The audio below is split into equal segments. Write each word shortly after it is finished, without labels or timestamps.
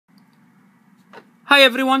Hi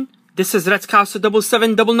everyone, this is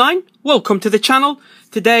Redcastle7799. Welcome to the channel.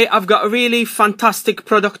 Today I've got a really fantastic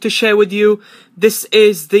product to share with you. This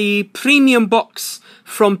is the premium box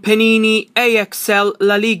from Panini AXL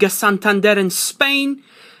La Liga Santander in Spain.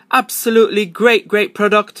 Absolutely great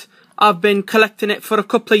product. I've been collecting it for a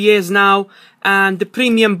couple of years now, and the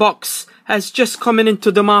premium box has just come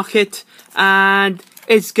into the market, and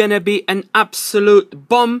it's gonna be an absolute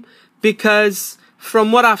bomb because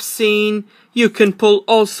from what I've seen, you can pull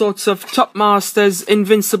all sorts of Top Masters,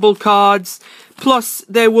 Invincible cards, plus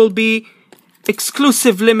there will be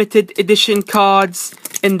exclusive limited edition cards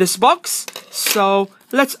in this box. So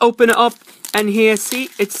let's open it up, and here, see,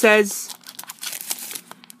 it says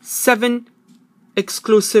 7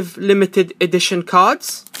 exclusive limited edition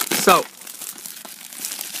cards. So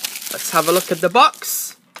let's have a look at the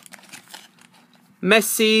box.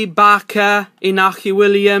 Messi, Barca, Inaki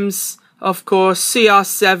Williams, of course,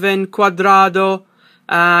 CR7, Cuadrado,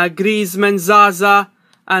 Griezmann, Zaza,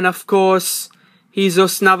 and of course,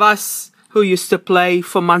 Jesus Navas, who used to play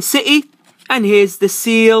for Man City. And here's the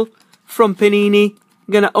seal from Panini.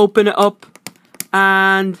 I'm gonna open it up,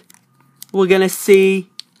 and we're gonna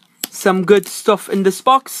see some good stuff in this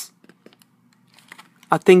box.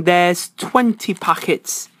 I think there's 20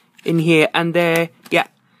 packets in here, and there, yeah,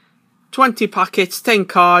 20 packets, 10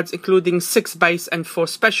 cards, including 6 base and 4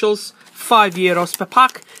 specials, €5 per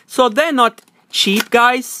pack. So they're not cheap,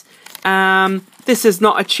 guys. This is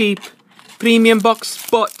not a cheap premium box,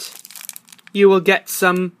 but you will get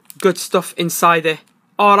some good stuff inside it.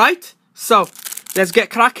 Alright, so let's get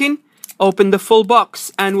cracking, open the full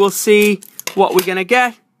box, and we'll see what we're gonna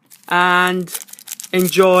get and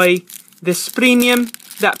enjoy this premium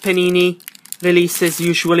that Panini releases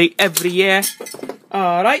usually every year.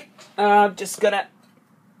 Alright. I'm just gonna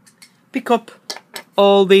pick up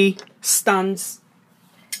all the stands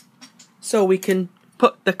so we can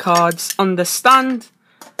put the cards on the stand.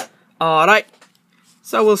 Alright,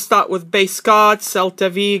 so we'll start with base cards: Celta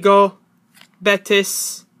Vigo,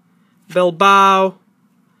 Betis, Bilbao,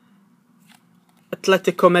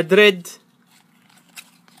 Atletico Madrid,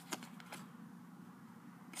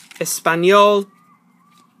 Espanyol.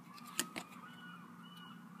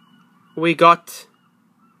 We got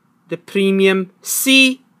the premium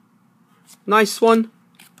C, nice one.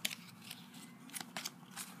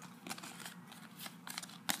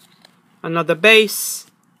 Another base,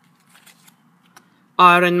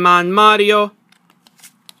 Iron Man Mario,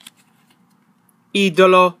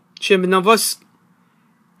 Idolo Chimanofsky,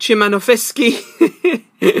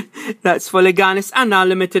 that's for Leganes, and our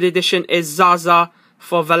limited edition is Zaza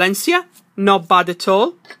for Valencia. Not bad at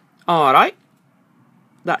all. Alright,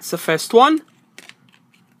 that's the first one.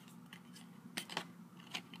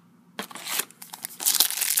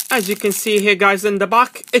 As you can see here, guys, in the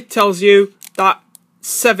back, it tells you that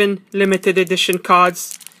 7 limited edition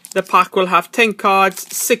cards. The pack will have 10 cards,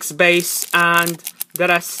 6 base, and the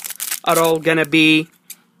rest are all gonna be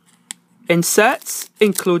inserts,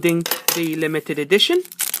 including the limited edition.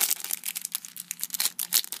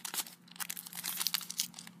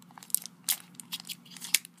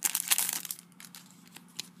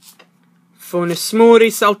 Funes Mori,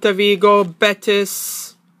 Celta Vigo,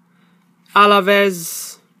 Betis, Alaves,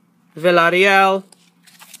 Villarreal,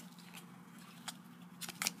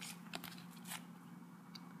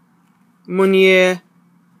 Munier,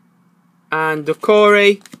 and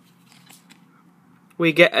Decore.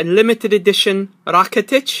 We get a limited edition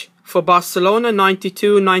Rakitic for Barcelona,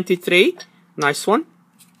 92-93. Nice one.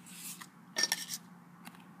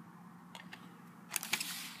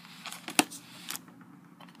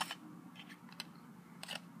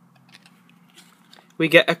 We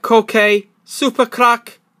get a Koke Super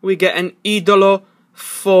Crack. We get an Idolo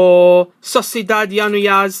for Sociedad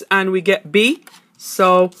Yanuyaz, and we get B.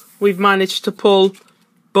 So we've managed to pull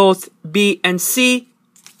both B and C,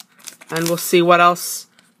 and we'll see what else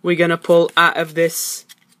we're gonna pull out of this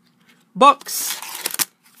box.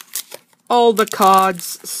 All the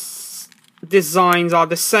cards designs are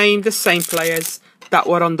the same players that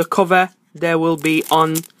were on the cover, there will be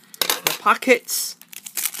on the packets.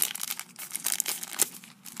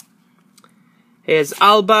 Here's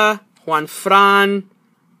Alba, Juan Fran,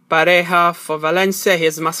 Pareja for Valencia.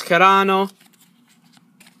 Here's Mascherano,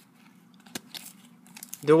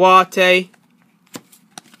 Duarte,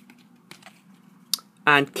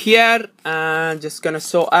 and Kier. And just gonna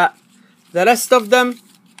sort out the rest of them.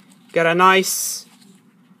 Get a nice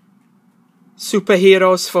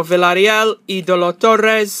superheroes for Villarreal, Idolo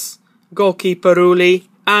Torres, goalkeeper Rulli,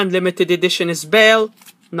 and limited edition is Bale.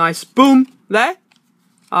 Nice boom there.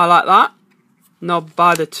 I like that. Not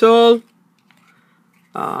bad at all.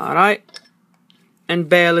 Alright. and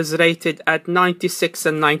Bale is rated at 96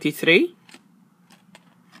 and 93.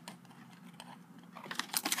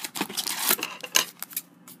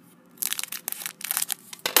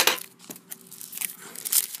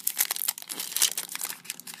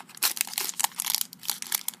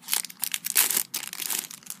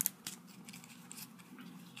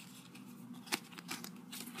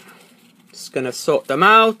 Just gonna sort them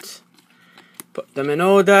out, put them in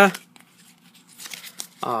order.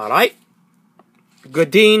 Alright.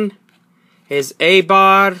 Godin is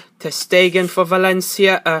Eibar, Ter Stegen for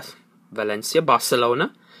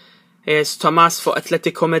Barcelona. Here's Tomas for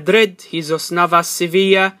Atletico Madrid, Jesus Navas,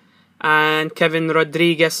 Sevilla, and Kevin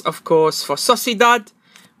Rodriguez, of course, for Sociedad.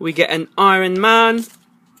 We get an Iron Man,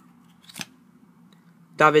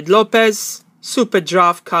 David Lopez, Super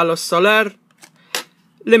Draft, Carlos Soler,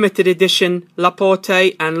 Limited Edition,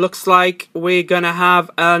 Laporte, and looks like we're gonna have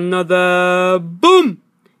another boom!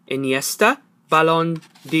 Iniesta, Ballon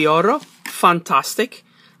d'Oro, fantastic.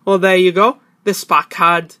 Well, there you go. This pack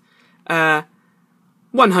had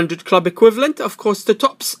 100 club equivalent, of course, the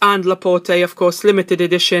tops, and Laporte, of course, limited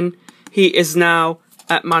edition. He is now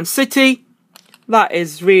at Man City. That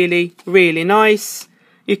is really, really nice.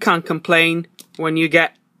 You can't complain when you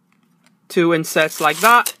get 2 inserts like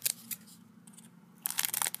that.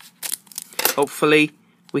 Hopefully,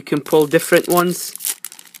 we can pull different ones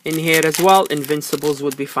in here as well. Invincibles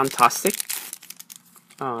would be fantastic.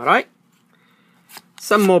 Alright.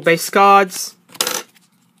 Some more base cards.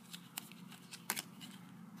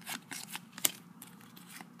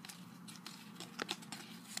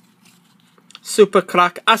 Super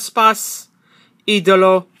Crack Aspas,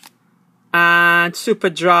 Idolo, and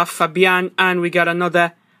Super Draft Fabian, and we got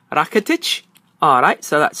another Rakitic. Alright,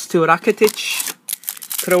 so that's 2 Rakitic.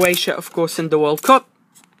 Croatia, of course, in the World Cup.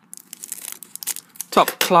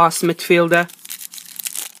 Top class midfielder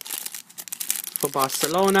for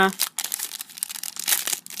Barcelona.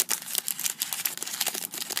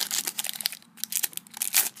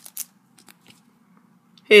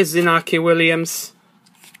 Here's Inaki Williams.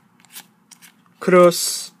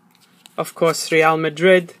 Cruz, of course, Real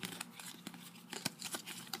Madrid.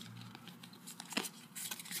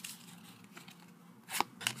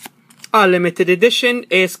 Our limited edition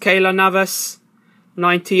is Keylor Navas,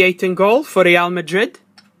 98 in goal for Real Madrid.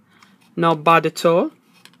 Not bad at all.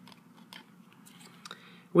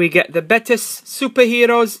 We get the Betis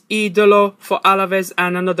Superheroes, Idolo for Alaves,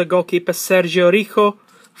 and another goalkeeper, Sergio Rico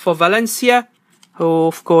for Valencia, who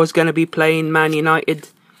of course going to be playing Man United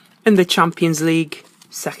in the Champions League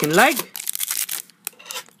second leg.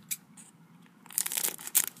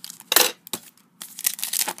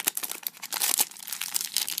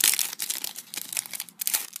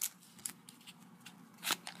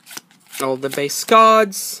 All the base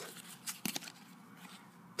cards.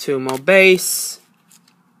 2 more base.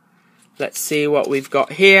 Let's see what we've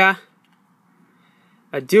got here.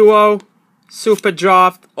 A duo. Super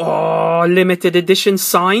Draft. Oh, limited edition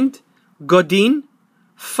signed. Godin.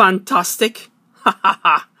 Fantastic.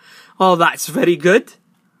 Oh, that's very good.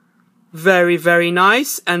 Very, very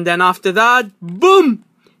nice. And then after that, boom!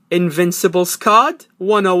 Invincibles card.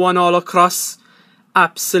 101 all across.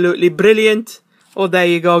 Absolutely brilliant. Oh, there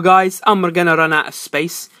you go, guys. And we're going to run out of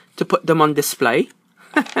space to put them on display.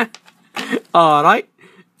 Alright.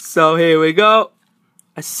 So here we go.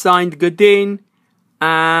 A signed Godin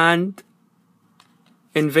and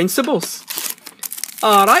Invincibles.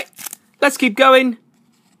 Alright. Let's keep going.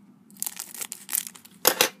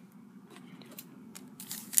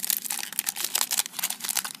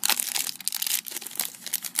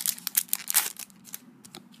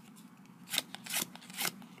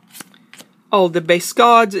 All the base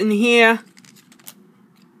cards in here.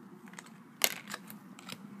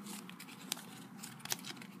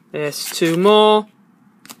 There's 2 more.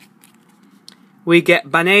 We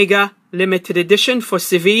get Banega limited edition for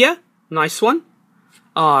Sevilla. Nice one.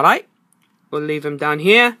 Alright. We'll leave him down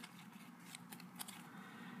here.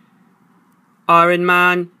 Iron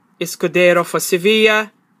Man Escudero for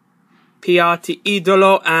Sevilla. Piatti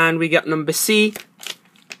Idolo. And we get number C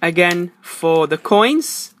again for the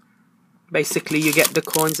coins. Basically, you get the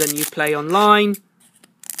coins and you play online.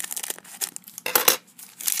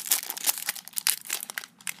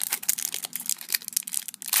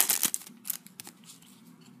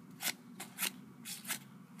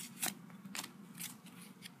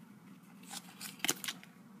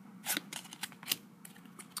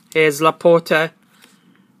 Here's Laporta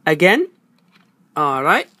again.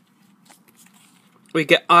 Alright. We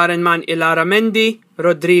get Iron Man Ilaramendi,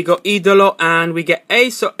 Rodrigo Idolo, and we get A.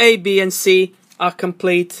 So A, B, and C are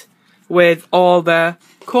complete with all the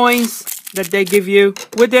coins that they give you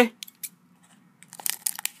with it.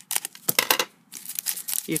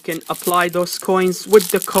 You can apply those coins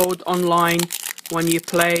with the code online when you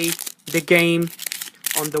play the game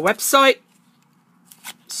on the website.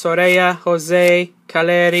 Soraya, Jose,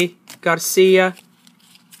 Caleri, Garcia.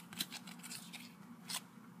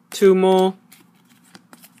 2 more.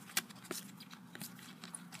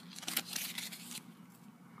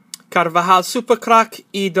 Carvajal Super Crack,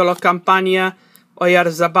 Idolo Campania,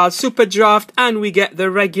 Oyarzabal Super Draft, and we get the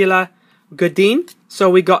regular Godin. So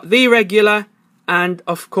we got the regular and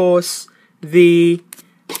of course the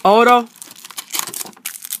Oro.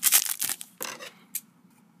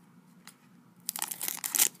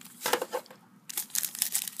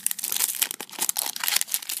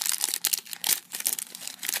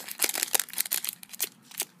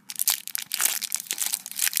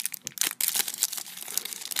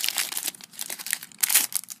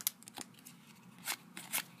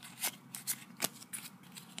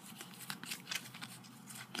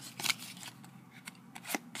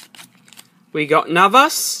 We got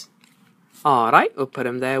Navas. Alright, we'll put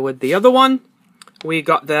him there with the other one. We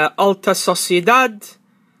got the Alta Sociedad.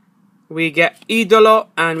 We get Idolo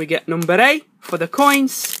and we get number 8 for the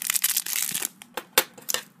coins.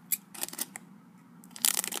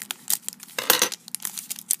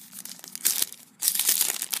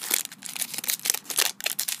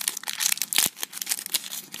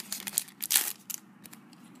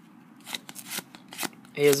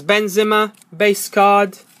 Here's Benzema, base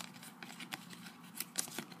card.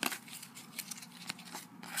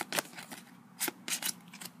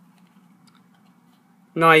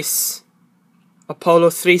 Nice.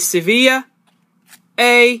 Apollo 3 Sevilla.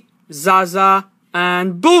 A. Zaza.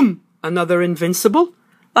 And boom! Another Invincible.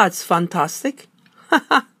 That's fantastic.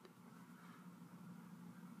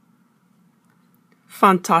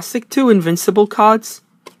 Fantastic. 2 Invincible cards.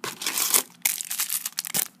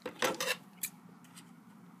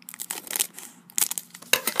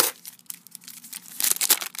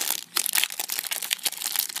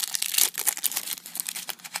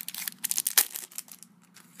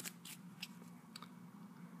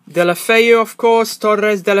 Delafeu, of course.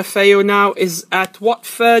 Torres Delafeu now is at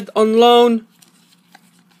Watford on loan.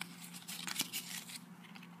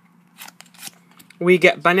 We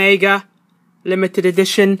get Banega, limited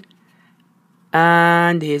edition.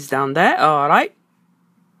 And he's down there. Alright.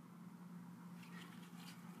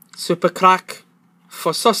 Super Crack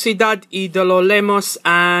for Sociedad, Idolo Lemos,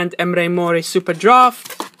 and Emre Mori Super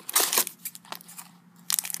Draft.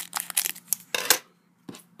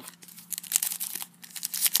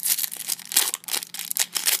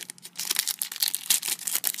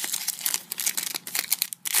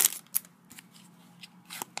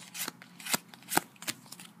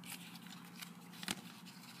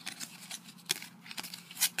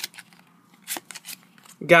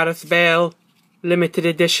 Gareth Bale, limited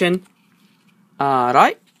edition.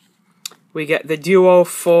 Alright. We get the duo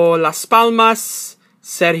for Las Palmas,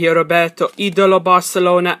 Sergio Roberto, Idolo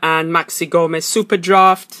Barcelona, and Maxi Gomez Super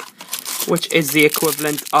Draft, which is the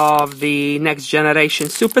equivalent of the Next Generation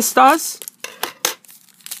Superstars.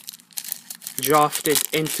 Drafted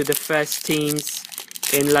into the first teams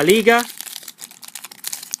in La Liga.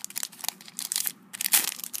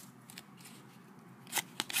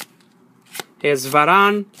 Here's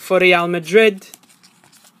Varane for Real Madrid.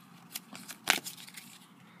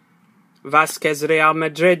 Vasquez Real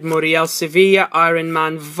Madrid, Muriel Sevilla, Iron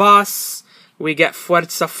Man Vas. We get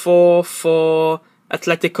Fuerza 4 for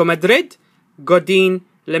Atletico Madrid. Godin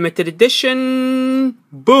limited edition.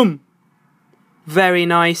 Boom! Very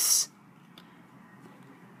nice.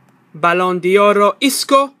 Ballon d'Oro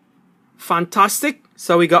Isco. Fantastic.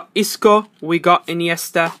 So we got Isco, we got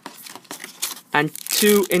Iniesta, and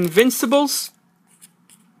 2 Invincibles.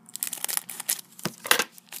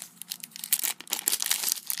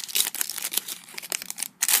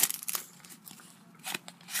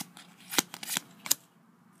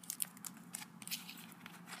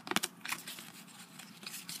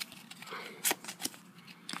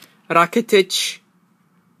 Rakitic,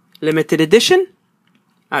 limited edition.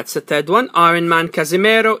 That's the third one. Iron Man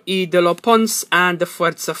Casemiro, Idolo Pons, and the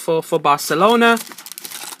Fuerza 4 for Barcelona.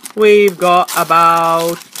 We've got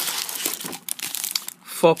about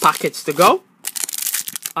 4 packets to go.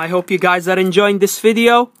 I hope you guys are enjoying this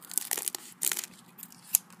video.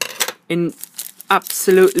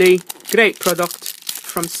 Absolutely great product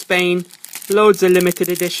from Spain. Loads of limited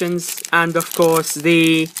editions. And of course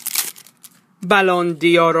the Ballon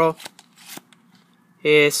d'Oro.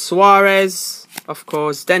 Here's Suarez. Of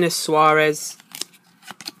course, Dennis Suarez.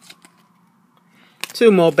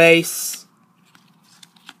 2 more base.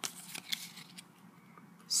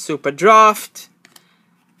 Super Draft.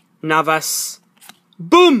 Navas.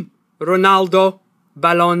 Boom! Ronaldo.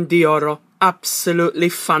 Ballon d'Oro. Absolutely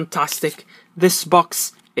fantastic. This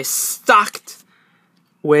box is stacked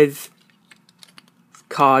with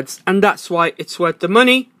cards, and that's why it's worth the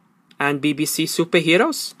money. And BBC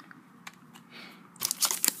Superheroes,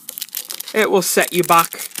 it will set you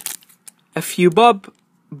back a few bob,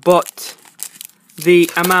 but the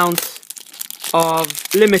amount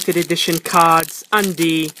of limited edition cards and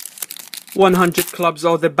the 100 clubs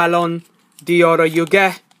or the Ballon d'Oro you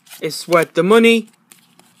get is worth the money,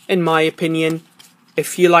 in my opinion.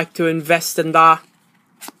 If you like to invest in that,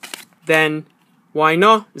 then why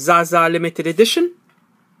not? Zaza limited edition,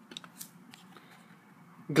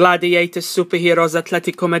 Gladiator Superheroes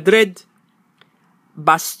Atletico Madrid,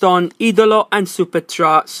 Baston Idolo, and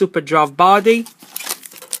Super Draft Bardi.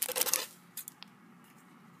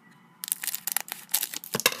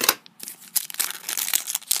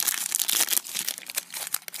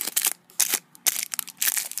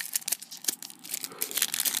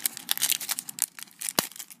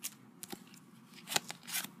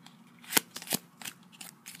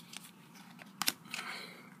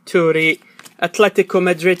 Turi Atletico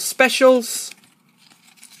Madrid Specials,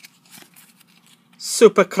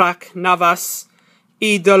 Super Crack Navas,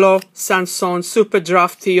 Idolo Sanson, Super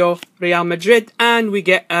Draft Tio Real Madrid, and we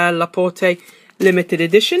get a Laporte limited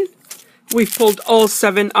edition. We've pulled all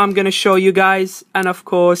 7 I'm going to show you guys, and of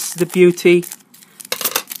course the beauty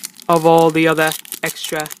of all the other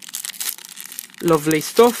extra lovely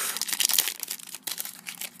stuff.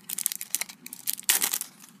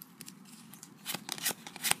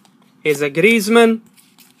 Here's a Griezmann,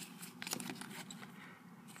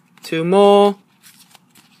 2 more,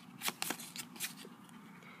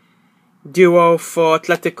 duo for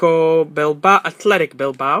Athletic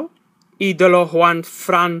Bilbao, Idolo Juan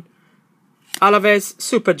Fran Alaves,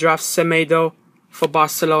 Super Draft Semedo for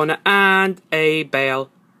Barcelona, and a Bale.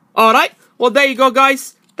 Alright, well there you go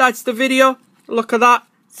guys, that's the video. Look at that,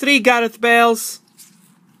 3 Gareth Bales,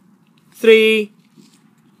 3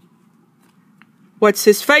 what's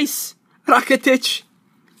his face? Rakitic.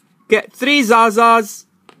 Get 3 Zazas,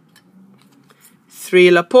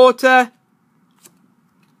 3 Laporta,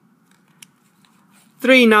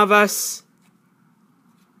 3 Navas,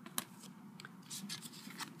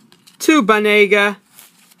 2 Banega,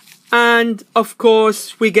 and of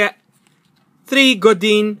course we get 3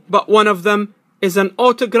 Godin, but one of them is an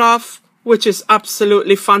autograph, which is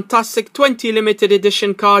absolutely fantastic. 20 limited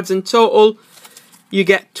edition cards in total. You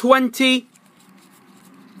get 20.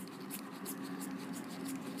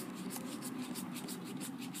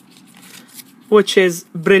 Which is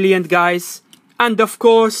brilliant, guys. And of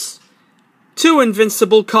course, 2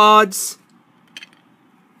 invincible cards.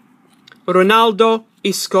 Ronaldo,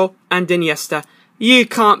 Isco, and Iniesta. You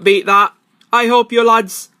can't beat that. I hope you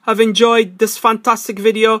lads have enjoyed this fantastic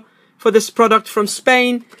video for this product from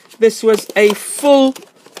Spain. This was a full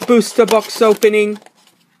booster box opening.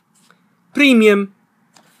 Premium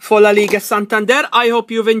for La Liga Santander. I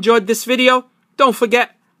hope you've enjoyed this video. Don't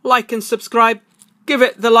forget, like and subscribe. Give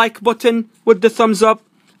it the like button with the thumbs up.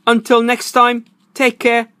 Until next time, take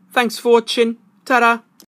care. Thanks for watching. Ta-ra.